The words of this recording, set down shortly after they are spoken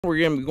We're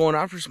gonna be going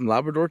after some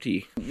Labrador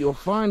tea. You'll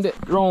find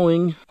it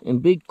growing in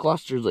big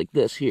clusters like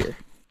this here.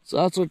 So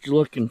that's what you're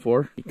looking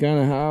for. You kind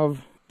of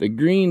have the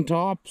green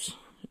tops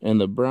and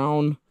the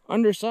brown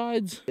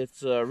undersides.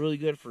 It's really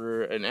good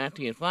for an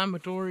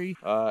anti-inflammatory,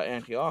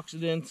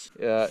 antioxidants.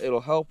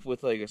 It'll help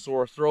with like a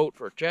sore throat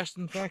for chest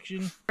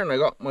infection. And I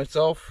got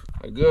myself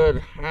a good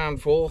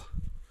handful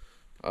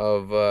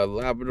of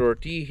Labrador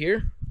tea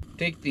here.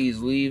 Take these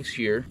leaves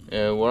here,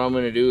 and what I'm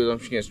gonna do is I'm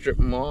just gonna strip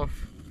them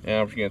off, and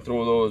I'm just gonna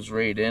throw those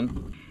right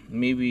in.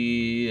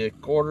 Maybe a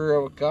quarter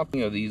of a cup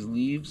of these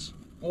leaves.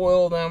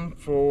 Boil them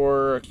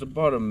for just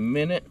about a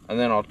minute, and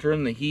then I'll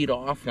turn the heat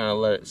off, kind of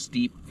let it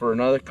steep for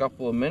another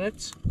couple of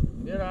minutes.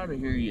 Get out of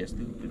here, you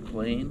stupid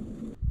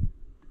plane.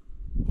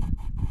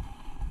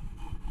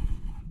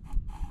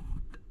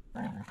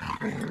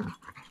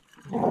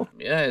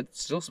 Yeah, it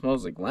still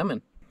smells like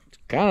lemon. It's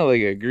kind of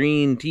like a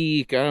green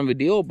tea kind of a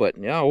deal, but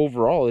yeah,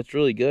 overall it's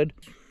really good.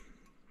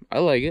 I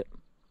like it.